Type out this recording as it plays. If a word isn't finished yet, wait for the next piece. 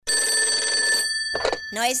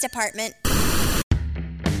Noise department.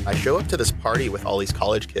 I show up to this party with all these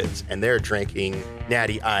college kids, and they're drinking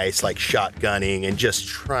Natty Ice, like shotgunning and just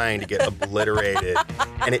trying to get obliterated.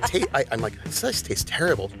 And I'm like, this tastes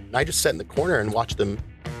terrible. And I just sat in the corner and watch them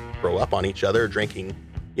throw up on each other, drinking,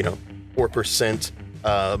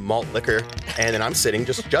 4% malt liquor. And then I'm sitting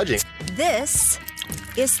just judging. This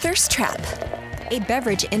is Thirst Trap, a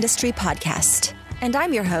beverage industry podcast. And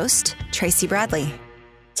I'm your host, Tracy Bradley.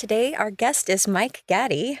 Today, our guest is Mike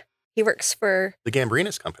Gaddy. He works for The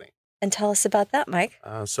Gambrinus Company. And tell us about that, Mike.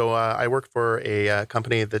 I work for a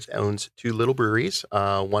company that owns two little breweries,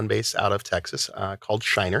 one based out of Texas called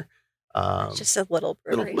Shiner. Just a little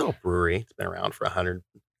brewery. Little brewery. It's been around for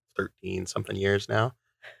 113 something years now.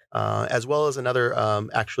 As well as another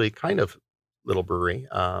actually kind of little brewery,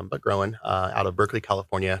 but growing out of Berkeley,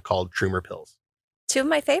 California called Trumer Pils. Two of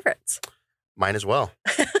my favorites. Mine as well.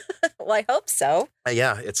 Well, I hope so.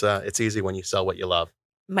 Yeah, it's easy when you sell what you love.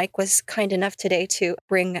 Mike was kind enough today to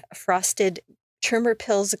bring frosted Trumer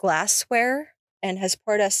Pils glassware and has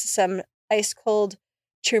poured us some ice cold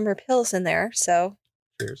Trumer Pils in there. So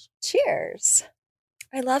cheers.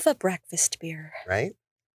 I love a breakfast beer. Right?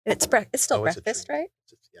 It's still breakfast, right?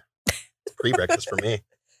 Yeah. It's pre-breakfast for me.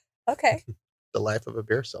 Okay. The life of a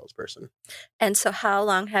beer salesperson. And so how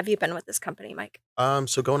long have you been with this company, Mike?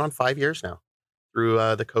 So going on 5 years now. Through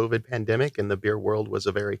the COVID pandemic, and the beer world was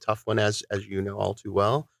a very tough one, as you know all too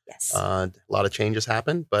well. Yes. A lot of changes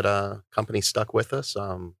happened, but company stuck with us.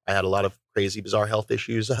 I had a lot of crazy, bizarre health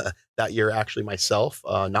issues that year, actually myself,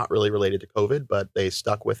 not really related to COVID, but they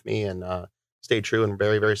stuck with me and stayed true and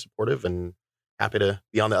very, very supportive, and happy to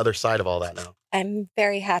be on the other side of all that now. I'm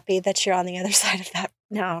very happy that you're on the other side of that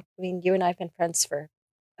now. I mean, you and I have been friends for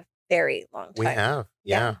a very long time. We have,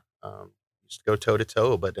 yeah. To go toe to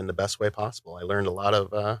toe, but in the best way possible. I learned a lot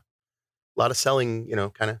of selling,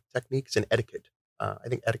 kind of techniques and etiquette. I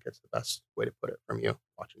think etiquette's the best way to put it from you,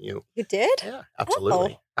 watching you. You did? Yeah,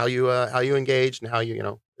 absolutely. Oh. How you engaged and how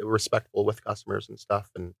you respectful with customers and stuff.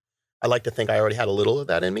 And I like to think I already had a little of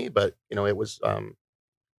that in me, but it was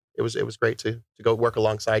great to go work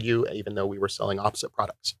alongside you, even though we were selling opposite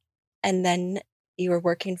products. And then you were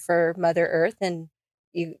working for Mother Earth, and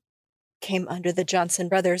you came under the Johnson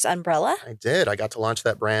Brothers umbrella. I did. I got to launch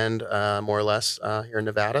that brand more or less here in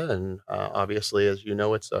Nevada, and obviously, as you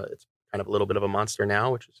know, it's kind of a little bit of a monster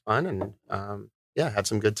now, which is fun, and had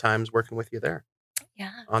some good times working with you there.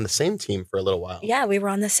 Yeah, on the same team for a little while. Yeah, we were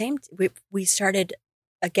on the same. We started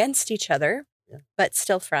against each other, but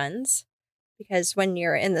still friends, because when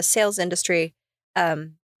you're in the sales industry,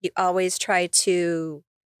 you always try to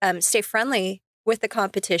stay friendly with the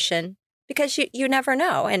competition. Because you never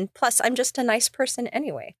know. And plus, I'm just a nice person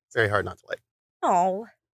anyway. Very hard not to like. Oh,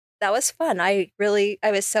 that was fun. I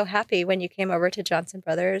was so happy when you came over to Johnson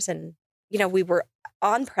Brothers, and, we were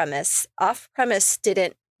on premise. Off premise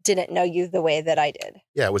didn't know you the way that I did.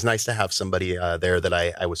 Yeah, it was nice to have somebody there that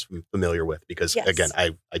I was familiar with, because, again,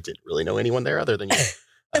 I didn't really know anyone there other than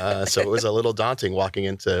you. So it was a little daunting walking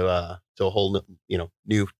into to a whole,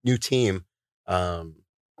 new team.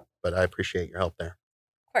 But I appreciate your help there.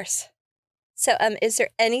 Of course. So, is there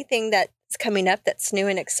anything that's coming up that's new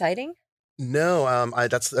and exciting? No,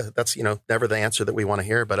 that's never the answer that we want to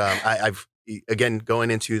hear. But I've again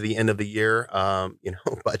going into the end of the year.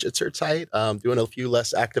 Budgets are tight. Doing a few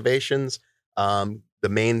less activations. My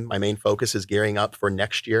main focus is gearing up for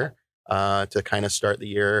next year to kind of start the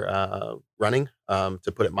year running.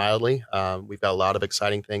 To put it mildly, we've got a lot of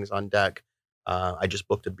exciting things on deck. I just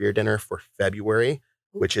booked a beer dinner for February,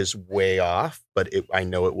 which is way off, but I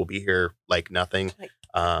know it will be here like nothing. It's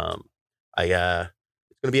going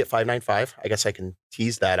to be at 595. I guess I can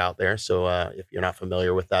tease that out there. So if you're not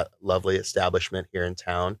familiar with that lovely establishment here in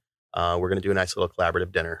town, we're going to do a nice little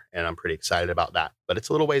collaborative dinner, and I'm pretty excited about that. But it's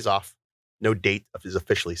a little ways off. No date is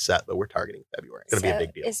officially set, but we're targeting February. It's going to be a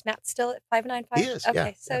big deal. Is Matt still at 595? He is,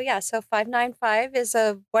 okay, so 595 is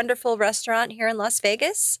a wonderful restaurant here in Las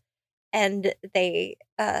Vegas, and they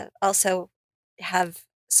also have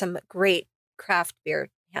some great craft beer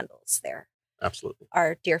handles there. Absolutely.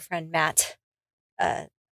 Our dear friend Matt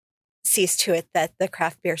sees to it that the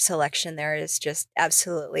craft beer selection there is just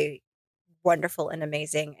absolutely wonderful and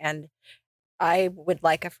amazing. And I would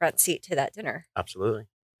like a front seat to that dinner. Absolutely.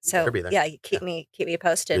 So you keep me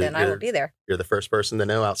posted, and I will be there. You're the first person to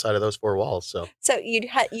know outside of those four walls. So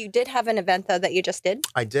you did have an event though that you just did?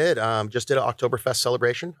 I did. Just did an Oktoberfest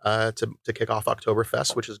celebration to kick off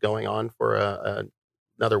Oktoberfest, which is going on for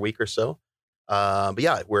another week or so. But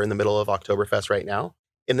yeah, we're in the middle of Oktoberfest right now.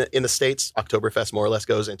 In the States, Oktoberfest more or less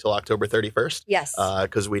goes until October 31st. Yes.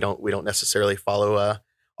 Because we don't necessarily follow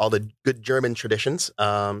all the good German traditions.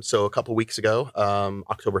 So a couple weeks ago,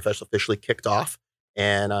 Oktoberfest officially kicked off,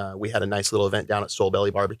 and we had a nice little event down at Soul Belly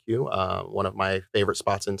Barbecue, one of my favorite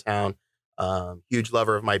spots in town. Huge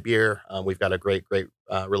lover of my beer. We've got a great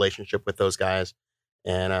relationship with those guys,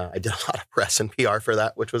 and I did a lot of press and PR for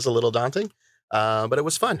that, which was a little daunting, but it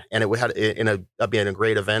was fun, and it had being a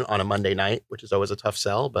great event on a Monday night, which is always a tough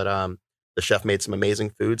sell. But the chef made some amazing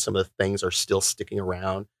food. Some of the things are still sticking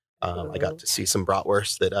around. I got to see some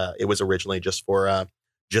bratwurst that it was originally just for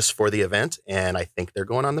the event, and I think they're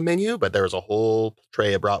going on the menu. But there was a whole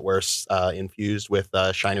tray of bratwurst infused with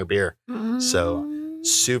Shiner beer. So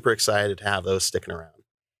super excited to have those sticking around.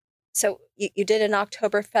 So you did an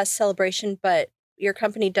Oktoberfest celebration, but your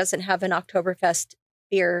company doesn't have an Oktoberfest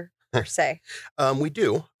beer per se. We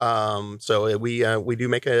do. So we do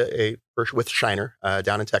make with Shiner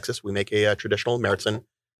down in Texas. We make a traditional Märzen.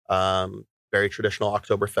 Very traditional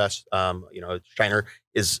Oktoberfest. Shiner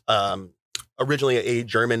is originally a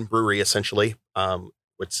German brewery, essentially.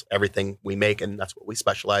 It's everything we make, and that's what we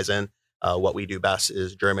specialize in. What we do best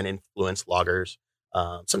is German influenced lagers.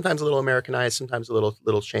 Sometimes a little Americanized, sometimes a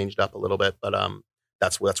little changed up a little bit, but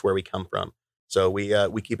that's where we come from. So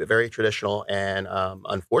we keep it very traditional, and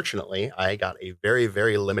unfortunately, I got a very,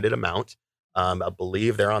 very limited amount. I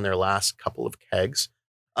believe they're on their last couple of kegs.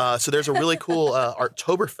 So there's a really cool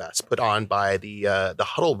Oktoberfest put on by the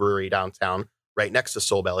Huddle Brewery downtown, right next to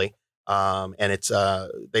Soul Belly, and it's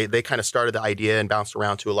they kind of started the idea and bounced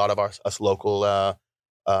around to a lot of us local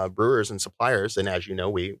brewers and suppliers. And as you know,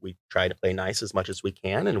 we try to play nice as much as we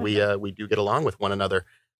can, and we do get along with one another.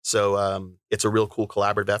 So it's a real cool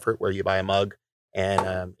collaborative effort where you buy a mug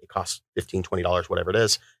and it costs $15, $20, whatever it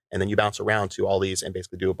is. And then you bounce around to all these and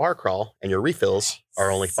basically do a bar crawl, and your refills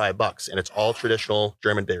are only $5. And it's all traditional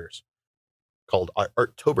German beers called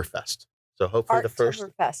Oktoberfest. So hopefully the first.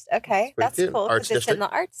 Oktoberfest. Okay. That's cool. Because it's in the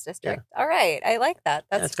Arts District. Yeah. All right. I like that.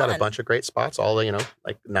 It's got a bunch of great spots, all like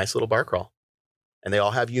a nice little bar crawl. And they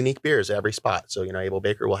all have unique beers at every spot. So, Able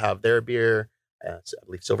Baker will have their beer. I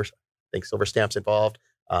believe Silver Stamp's involved.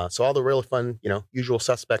 So all the really fun, usual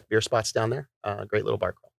suspect beer spots down there. Great little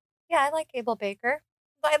bar crawl. Yeah, I like Able Baker.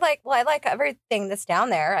 I like everything that's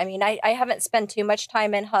down there. I mean, I haven't spent too much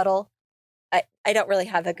time in Huddle. I don't really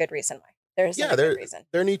have a good reason why. There's a good reason.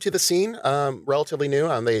 They're new to the scene, relatively new.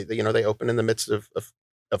 They opened in the midst of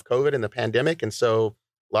COVID and the pandemic, and so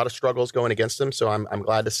a lot of struggles going against them. So I'm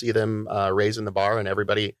glad to see them raising the bar, and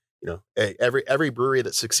everybody, every brewery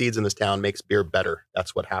that succeeds in this town makes beer better.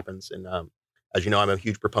 That's what happens. And as you know, I'm a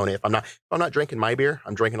huge proponent. If I'm not drinking my beer,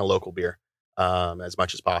 I'm drinking a local beer as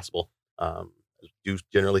much as possible. I do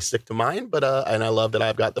generally stick to mine, but and I love that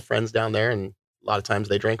I've got the friends down there, and a lot of times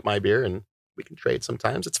they drink my beer, and we can trade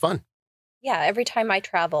sometimes. It's fun. Yeah, every time I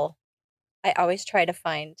travel, I always try to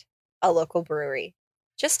find a local brewery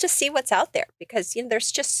just to see what's out there, because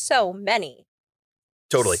there's just so many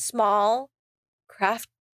totally small craft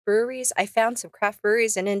breweries. I found some craft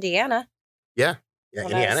breweries in Indiana. Yeah,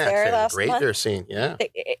 Indiana actually has a great beer scene. Yeah,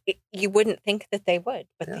 you wouldn't think that they would,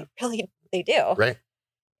 but they do. Right.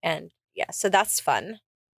 And yeah, so that's fun.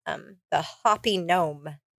 The Hoppy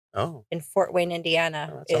Gnome in Fort Wayne,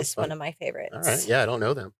 Indiana is one of my favorites. All right. Yeah, I don't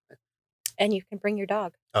know them. And you can bring your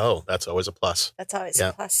dog. Oh, that's always a plus. That's always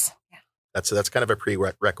a plus. Yeah. That's kind of a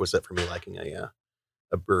prerequisite for me liking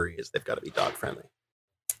a brewery, is they've got to be dog friendly.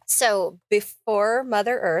 So before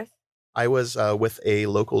Mother Earth, I was with a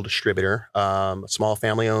local distributor, a small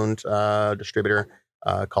family owned distributor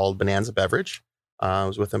called Bonanza Beverage. I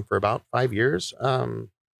was with them for about 5 years.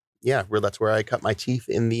 That's where I cut my teeth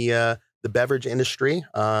in the beverage industry.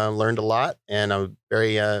 Learned a lot, and I'm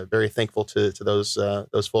very very thankful to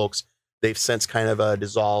those folks. They've since kind of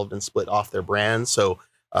dissolved and split off their brands. So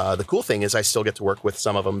the cool thing is I still get to work with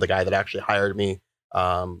some of them. The guy that actually hired me,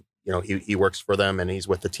 he works for them, and he's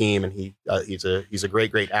with the team, and he's a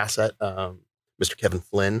great asset. Mr. Kevin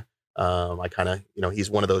Flynn. I kind of,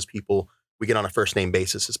 he's one of those people we get on a first name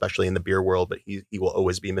basis, especially in the beer world, but he will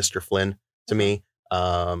always be Mr. Flynn to me.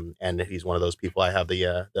 And he's one of those people I have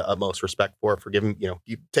the utmost respect for giving,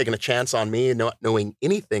 taking a chance on me, not knowing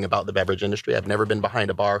anything about the beverage industry. I've never been behind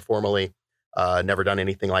a bar formally, never done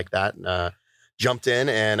anything like that. And, jumped in,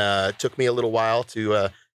 and took me a little while to,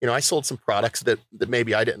 I sold some products that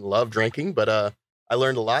maybe I didn't love drinking, but I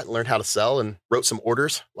learned a lot and learned how to sell and wrote some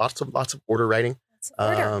orders, lots of order writing.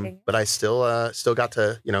 But I still got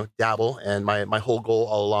to, dabble. And my whole goal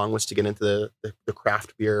all along was to get into the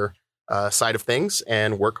craft beer side of things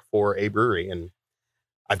and work for a brewery. And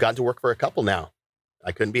I've gotten to work for a couple now.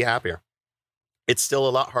 I couldn't be happier. It's still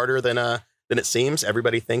a lot harder than it seems.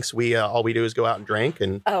 Everybody thinks all we do is go out and drink,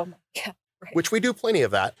 and right. Which we do plenty of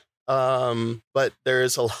that. But there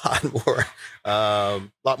is a lot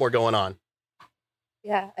more going on.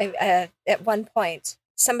 Yeah. At one point,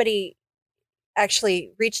 somebody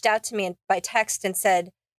actually reached out to me by text and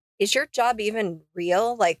said, "Is your job even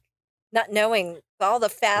real?" Like, not knowing all the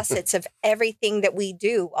facets of everything that we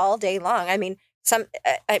do all day long. I mean,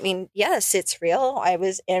 yes, it's real. I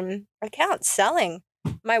was in accounts selling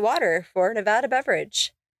my water for Nevada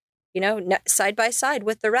Beverage, side by side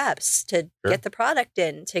with the reps to get the product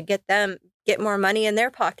in, to get more money in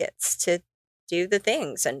their pockets, to do the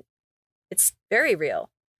things. And it's very real.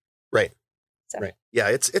 Right. So. Right. Yeah,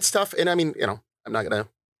 it's tough. And I mean, I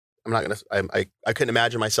couldn't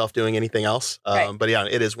imagine myself doing anything else. Right. But yeah,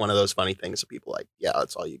 it is one of those funny things that people like, yeah,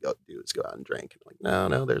 that's all you go do is go out and drink. And like,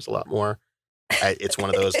 no, there's a lot more. It's one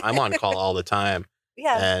of those, I'm on call all the time.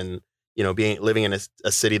 Yeah. And, living in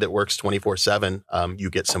a city that works 24/7, you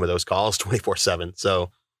get some of those calls 24/7.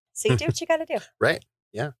 So you do what you got to do. Right.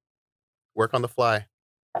 Yeah. Work on the fly.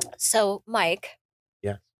 So, Mike.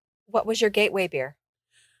 Yes. What was your gateway beer?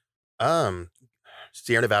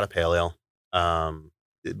 Sierra Nevada Pale Ale.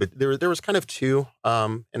 But there was kind of two,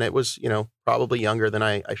 and it was, probably younger than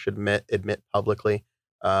I should admit publicly.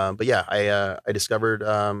 But yeah, I discovered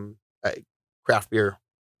craft beer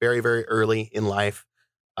very, very early in life.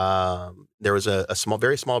 There was a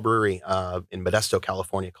very small brewery in Modesto,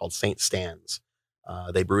 California called St. Stan's.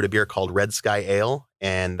 They brewed a beer called Red Sky Ale,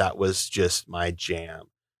 and that was just my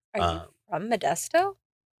jam. Are you from Modesto?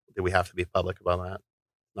 Do we have to be public about that?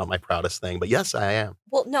 Not my proudest thing, but yes, I am.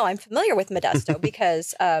 Well, no, I'm familiar with Modesto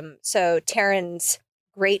because so Taryn's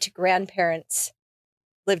great grandparents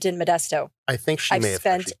lived in Modesto. I think I've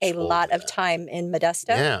spent a lot of time in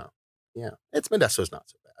Modesto. Yeah. Modesto's not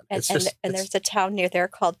so bad. And there's a town near there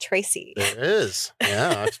called Tracy. There is.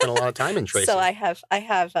 Yeah, I've spent a lot of time in Tracy. So I have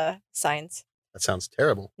signs. That sounds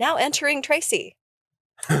terrible. Now entering Tracy.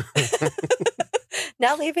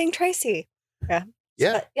 Now leaving Tracy. Yeah.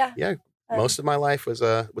 Yeah. Most of my life was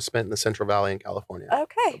spent in the Central Valley in California.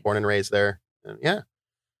 Okay. Born and raised there. And yeah.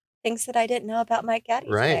 Things that I didn't know about Mike Gaddy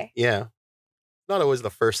today. Yeah. Not always the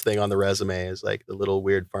first thing on the resume is like the little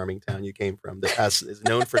weird farming town you came from that is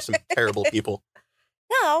known for some terrible people.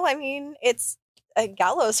 No, I mean, it's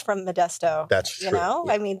Gallows from Modesto. That's true. Yeah.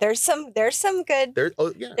 I mean, there's some good.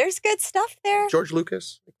 There's good stuff there. George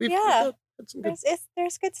Lucas. We've had some good,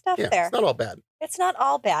 there's good stuff there. It's not all bad. It's not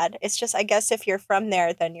all bad. It's just, I guess, if you're from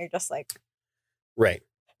there, then you're just like. Right.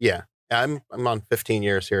 Yeah. I'm on 15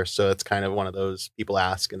 years here, so it's kind of one of those people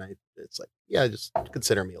ask, and it's like, yeah, just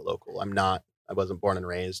consider me a local. I wasn't born and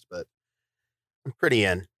raised, but I'm pretty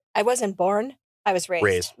in. I wasn't born. I was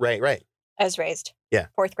raised. Right. I was raised. Yeah.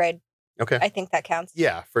 4th grade. Okay. I think that counts.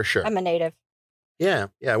 Yeah, for sure. I'm a native. Yeah.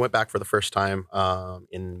 I went back for the first time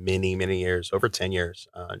in many, many years, over 10 years.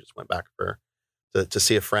 I just went back to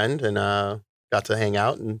see a friend and got to hang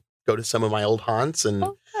out and go to some of my old haunts. And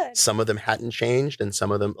some of them hadn't changed, and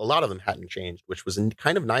a lot of them hadn't changed, which was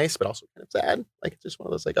kind of nice, but also kind of sad. Like, it's just one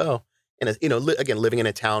of those like, oh. And, again, living in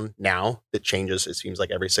a town now that changes, it seems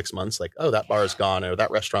like every 6 months, like, oh, that bar is gone, or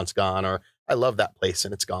that restaurant's gone, or I love that place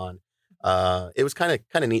and it's gone. It was kind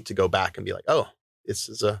of neat to go back and be like, oh, this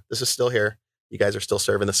is still here. You guys are still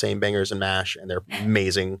serving the same bangers and mash, and they're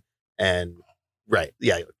amazing. And right.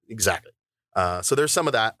 Yeah, exactly. So there's some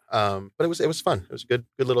of that. But it was fun. It was a good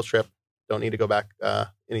little trip. Don't need to go back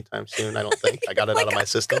anytime soon, I don't think. I got it out of my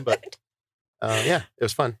system, but yeah, it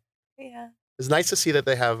was fun. Yeah. It's nice to see that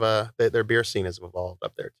they have their beer scene has evolved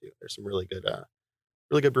up there too. There's some really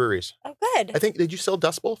good breweries. Oh, good. I think, did you sell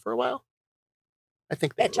Dust Bowl for a while? I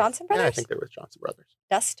think at Johnson Brothers. Yeah, I think they were with Johnson Brothers.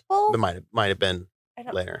 Dust Bowl. It might have been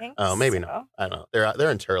later. Oh, maybe not. I don't know.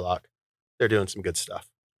 They're in Turlock. They're doing some good stuff.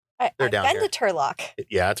 They're down here. I've been to Turlock.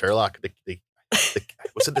 Yeah, Turlock.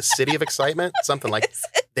 Was it the City of Excitement? Something like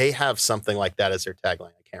they have something like that as their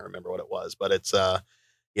tagline. I can't remember what it was, but it's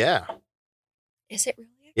yeah. Is it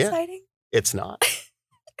really exciting? Yeah, it's not.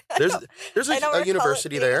 There's a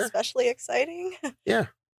university there. Especially exciting. Yeah.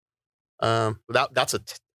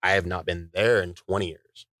 I have not been there in 20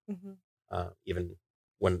 years. Mm-hmm. Even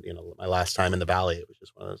when my last time in the Valley, it was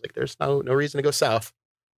just one of those like, there's no reason to go south.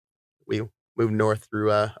 We moved north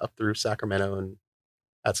through up through Sacramento and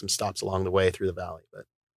had some stops along the way through the Valley, but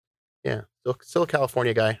yeah, still a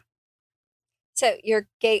California guy. So your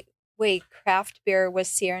gateway craft beer was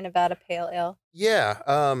Sierra Nevada Pale Ale. Yeah.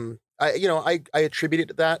 I attributed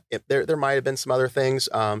to that. There might have been some other things.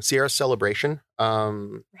 Sierra Celebration,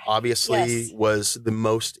 obviously was the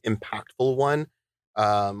most impactful one.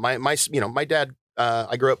 My dad,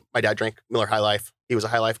 my dad drank Miller High Life. He was a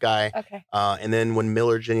High Life guy. Okay. And then when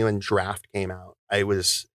Miller Genuine Draft came out, I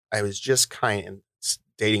was just kind of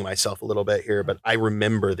dating myself a little bit here, but I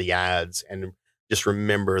remember the ads and just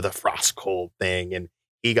remember the Frost Cold thing. And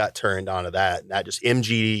he got turned onto that. And that just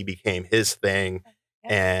MGD became his thing.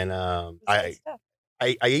 Yeah. And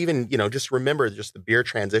I even, just remember just the beer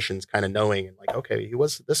transitions, kind of knowing and like, okay, he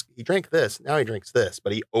drank this, now he drinks this,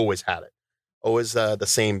 but he always had it. Always the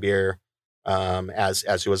same beer as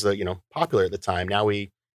it was, popular at the time. Now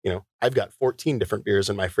I've got 14 different beers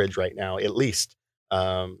in my fridge right now, at least,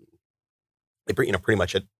 pretty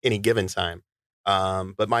much at any given time.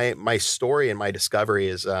 But my story and my discovery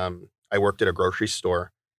is, I worked at a grocery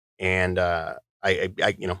store, and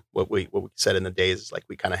what we said in the days is like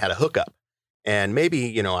we kind of had a hookup, and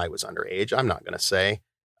maybe I was underage. I'm not going to say,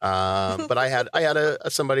 but I had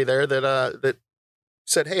somebody there that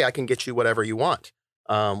said, "Hey, I can get you whatever you want.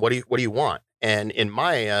 What do you want?" And in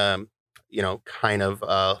my kind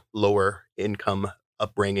of lower income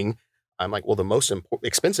upbringing, I'm like, well, the most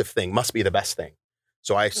expensive thing must be the best thing.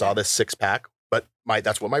 So I saw this 6-pack, but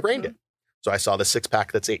that's what my brain did. So I saw the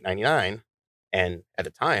 6-pack that's $8.99, and at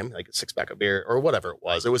the time, like a 6-pack of beer or whatever it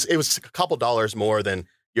was a couple dollars more than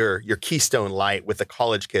your Keystone Light with the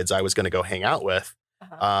college kids I was going to go hang out with.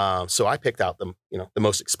 So I picked out the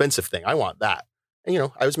most expensive thing. I want that.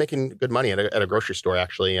 And, I was making good money at a grocery store,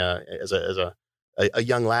 actually, as a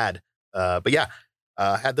young lad. But yeah,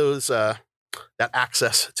 had those, that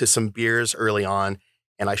access to some beers early on.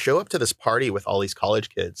 And I show up to this party with all these college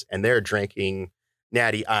kids, and they're drinking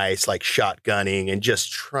Natty Ice, like shotgunning and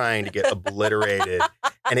just trying to get obliterated.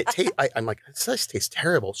 And I'm like, this tastes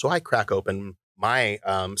terrible. So I crack open my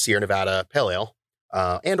Sierra Nevada Pale Ale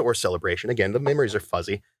and/or Celebration. Again, the memories are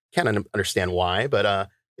fuzzy. Can't understand why, but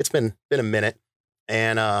it's been a minute.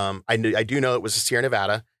 And I do know it was a Sierra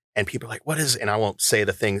Nevada, and people are like, what is it? And I won't say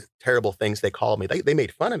the terrible things they call me. They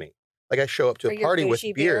made fun of me. Like I show up to a party with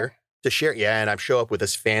beer to share. Yeah. And I show up with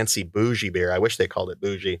this fancy bougie beer. I wish they called it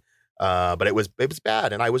bougie. But it was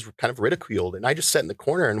bad. And I was kind of ridiculed, and I just sat in the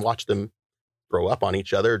corner and watched them throw up on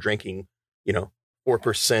each other, drinking,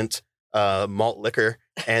 4% malt liquor.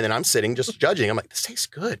 And then I'm sitting just judging. I'm like, this tastes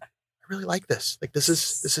good. I really like this. Like, this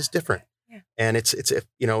is different. Yeah. And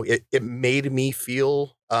it made me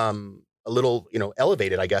feel, a little,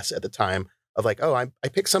 elevated, I guess, at the time of like, oh, I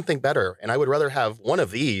picked something better, and I would rather have one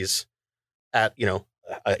of these at,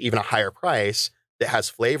 even a higher price that has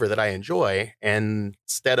flavor that I enjoy, and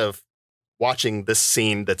instead of watching this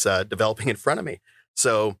scene that's developing in front of me.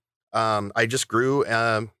 So I just grew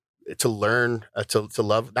to learn, to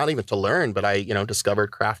love, not even to learn, but I,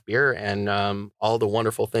 discovered craft beer and all the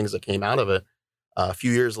wonderful things that came out of it. A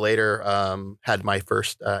few years later, had my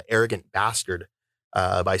first Arrogant Bastard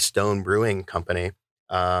by Stone Brewing Company.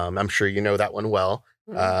 I'm sure you know that one well.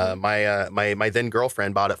 My then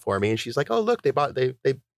girlfriend bought it for me, and she's like, "Oh, look, they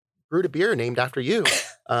brewed a beer named after you."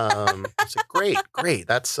 It's like, great.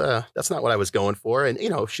 That's not what I was going for. And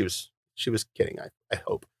she was kidding. I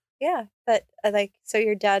hope. Yeah, but so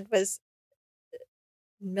your dad was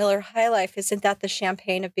Miller High Life. Isn't that the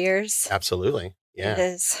champagne of beers? Absolutely. Yeah, it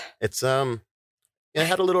is. It's it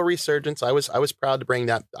had a little resurgence. I was proud to bring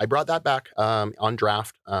that. I brought that back on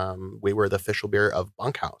draft. We were the official beer of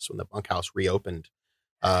Bunkhouse when the Bunkhouse reopened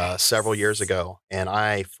several years ago, and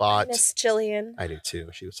I fought. I miss Jillian. I do too.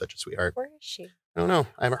 She was such a sweetheart. Where is she? I don't know.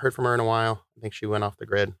 I haven't heard from her in a while. I think she went off the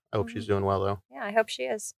grid. I hope she's doing well though. Yeah, I hope she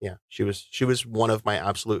is. Yeah, she was one of my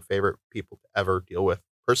absolute favorite people to ever deal with,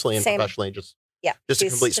 personally and professionally. Just a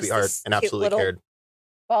complete sweetheart, and absolutely cared.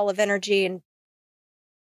 Ball of energy and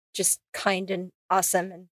just kind and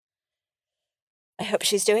awesome, and I hope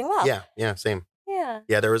she's doing well. Yeah, same.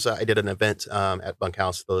 Yeah. There was I did an event at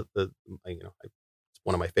Bunkhouse. It's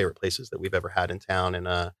one of my favorite places that we've ever had in town,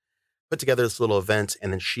 and put together this little event.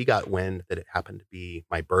 And then she got wind that it happened to be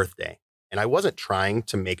my birthday, and I wasn't trying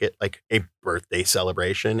to make it like a birthday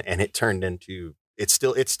celebration, and it turned into it's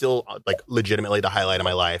still like legitimately the highlight of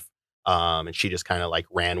my life. And she just kind of like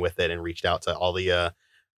ran with it and reached out to all the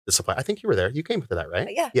supply. I think you were there. You came to that, right?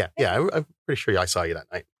 Yeah. I'm pretty sure I saw you that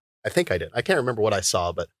night. I think I did. I can't remember what I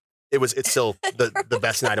saw, but it's still the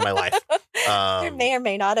best night of my life. There may or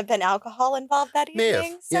may not have been alcohol involved that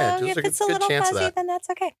evening. So if it's a little fuzzy, then that's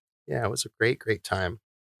okay. Yeah, it was a great time.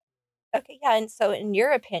 Okay, yeah. And so in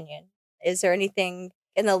your opinion, is there anything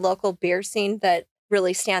in the local beer scene that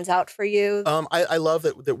really stands out for you? I love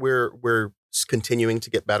that we're continuing to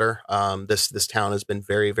get better. This town has been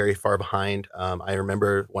very, very far behind. I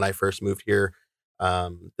remember when I first moved here,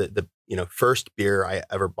 the first beer I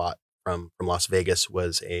ever bought from Las Vegas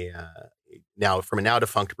was a now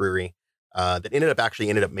defunct brewery that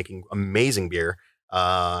ended up making amazing beer.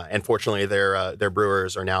 And fortunately, their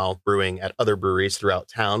brewers are now brewing at other breweries throughout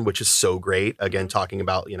town, which is so great. Again, talking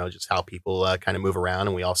about, just how people kind of move around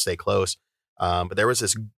and we all stay close. But there was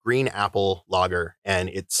this green apple lager, and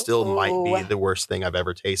it still might be the worst thing I've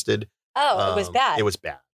ever tasted. Oh, it was bad. It was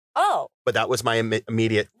bad. Oh, but that was my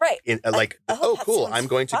immediate right. Cool. I'm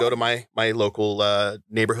going to go to my local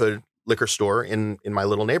neighborhood liquor store in my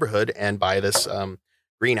little neighborhood and buy this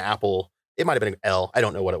green apple. It might have been an L. I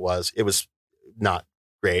don't know what it was. It was not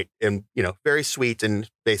great, and very sweet,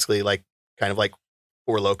 and basically kind of like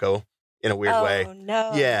Four Loko in a weird way. Oh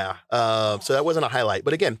no. Yeah. So that wasn't a highlight,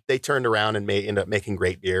 but again, they turned around and end up making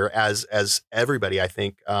great beer, as everybody I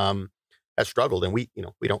think has struggled, and we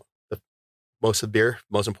don't. Most of beer,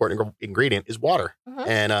 most important ingredient is water. Mm-hmm.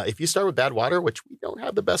 And if you start with bad water, which we don't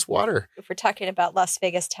have the best water. If we're talking about Las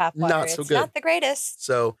Vegas tap water, it's good. Not the greatest.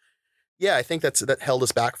 So, yeah, I think that held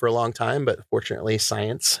us back for a long time. But fortunately,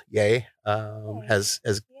 science, has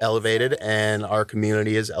elevated, and our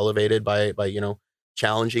community is elevated by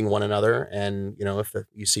challenging one another. And, if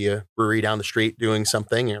you see a brewery down the street doing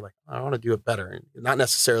something, you're like, I want to do it better. And not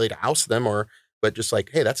necessarily to oust them but just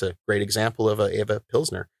like, hey, that's a great example of a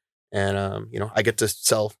Pilsner. And, I get to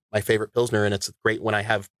sell my favorite Pilsner, and it's great when I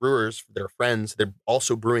have brewers, their friends, they're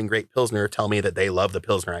also brewing great Pilsner, tell me that they love the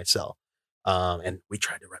Pilsner I sell. And we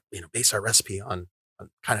try to, base our recipe on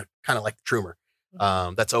kind of like the Trumer.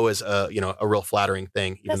 That's always, a real flattering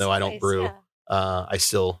thing, even though I don't brew. Yeah. It's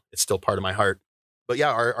still part of my heart. But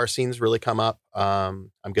yeah, our scenes really come up.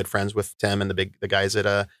 I'm good friends with Tim and the guys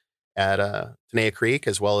at Tenaya Creek,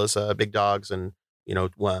 as well as Big Dogs, and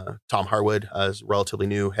Tom Harwood is relatively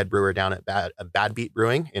new head brewer down at Bad Beat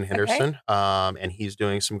Brewing in Henderson. Okay. And he's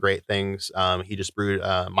doing some great things. He just brewed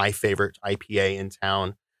my favorite IPA in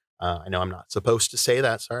town. I know I'm not supposed to say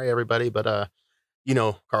that. Sorry, everybody. But,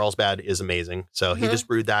 Carlsbad is amazing. So he just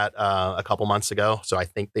brewed that a couple months ago. So I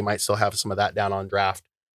think they might still have some of that down on draft.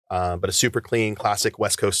 But a super clean, classic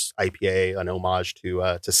West Coast IPA, an homage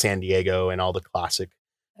to San Diego and all the classic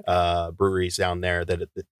breweries down there that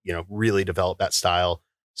really developed that style.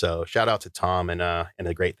 So shout out to Tom and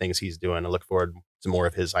the great things he's doing. I look forward to more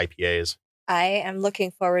of his IPAs. I am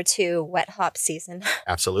looking forward to wet hop season.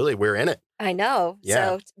 Absolutely, we're in it. I know.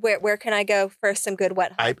 Yeah. So where can I go for some good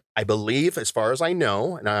wet hop? I believe, as far as I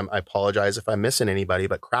know, and I apologize if I'm missing anybody,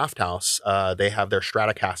 but Craft House, they have their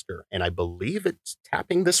Stratocaster, and I believe it's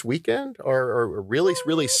tapping this weekend or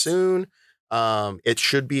really soon. It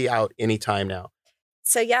should be out anytime now.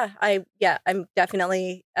 So I'm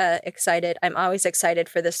definitely excited. I'm always excited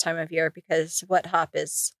for this time of year because wet hop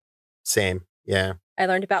is same. Yeah. I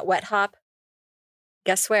learned about wet hop.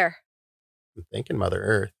 Guess where? I'm thinking Mother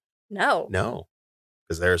Earth. No,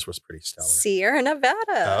 because theirs was pretty stellar. Sierra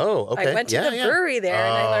Nevada. Oh, okay. I went to the brewery there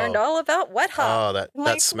and I learned all about wet hop. Oh,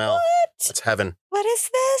 that smell. What? That's heaven. What is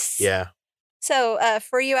this? Yeah. So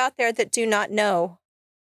for you out there that do not know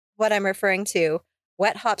what I'm referring to,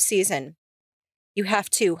 wet hop season. You have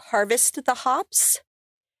to harvest the hops,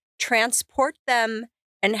 transport them,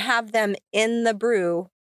 and have them in the brew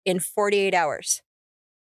in 48 hours.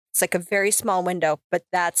 It's like a very small window, but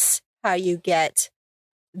that's how you get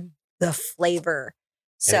the flavor.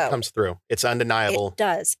 So and it comes through. It's undeniable. It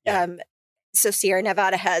does. Yeah. So Sierra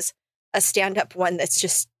Nevada has a stand-up one that's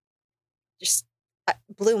just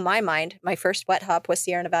blew my mind. My first wet hop was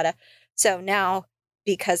Sierra Nevada. So now,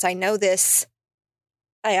 because I know this,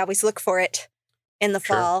 I always look for it in the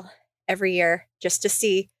fall every year just to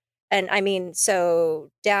see. And I mean,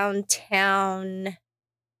 so downtown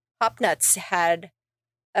Hop Nuts had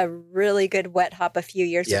a really good wet hop a few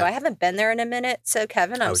years ago. I haven't been there in a minute. So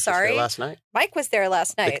Kevin, I'm sorry. Just there last night. Mike was there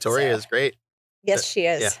last night. Victoria is great. Yes, she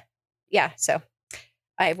is. Yeah. So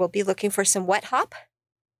I will be looking for some wet hop.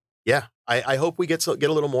 Yeah. I hope we get a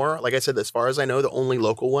little more. Like I said, as far as I know, the only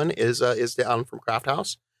local one is down from Craft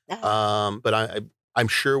House. But I'm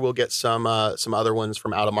sure we'll get some other ones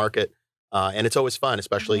from out of market. And it's always fun,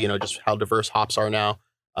 especially, just how diverse hops are now.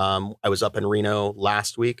 I was up in Reno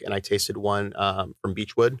last week and I tasted one from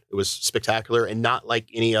Beechwood. It was spectacular and not like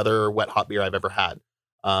any other wet hop beer I've ever had.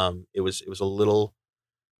 It was a little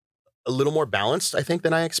more balanced, I think,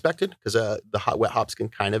 than I expected, because the wet hops can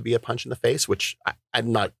kind of be a punch in the face, which I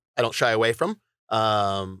don't shy away from.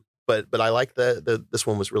 But I like this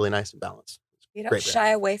one was really nice and balanced. You don't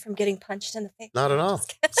shy away from getting punched in the face. Not at all.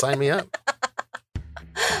 Sign me up.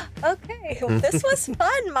 Okay. Well, this was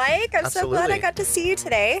fun, Mike. I'm so glad I got to see you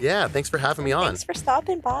today. Yeah. Thanks for having me on. Thanks for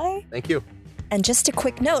stopping by. Thank you. And just a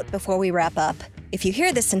quick note before we wrap up. If you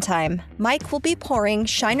hear this in time, Mike will be pouring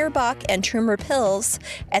Shiner Bock and Trumer Pills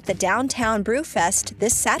at the Downtown Brew Fest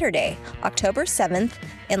this Saturday, October 7th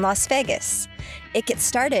in Las Vegas. It gets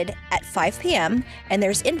started at 5 p.m. and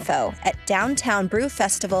there's info at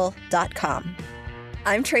downtownbrewfestival.com.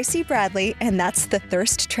 I'm Tracy Bradley, and that's the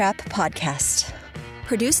Thirst Trap Podcast.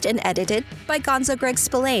 Produced and edited by Gonzo Greg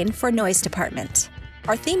Spillane for Noise Department.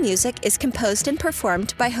 Our theme music is composed and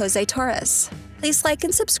performed by Jose Torres. Please like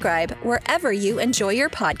and subscribe wherever you enjoy your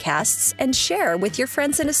podcasts and share with your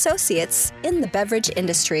friends and associates in the beverage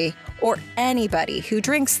industry or anybody who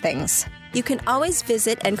drinks things. You can always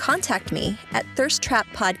visit and contact me at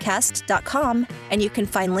thirsttrappodcast.com, and you can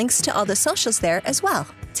find links to all the socials there as well.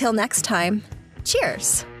 Till next time,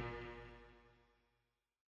 cheers!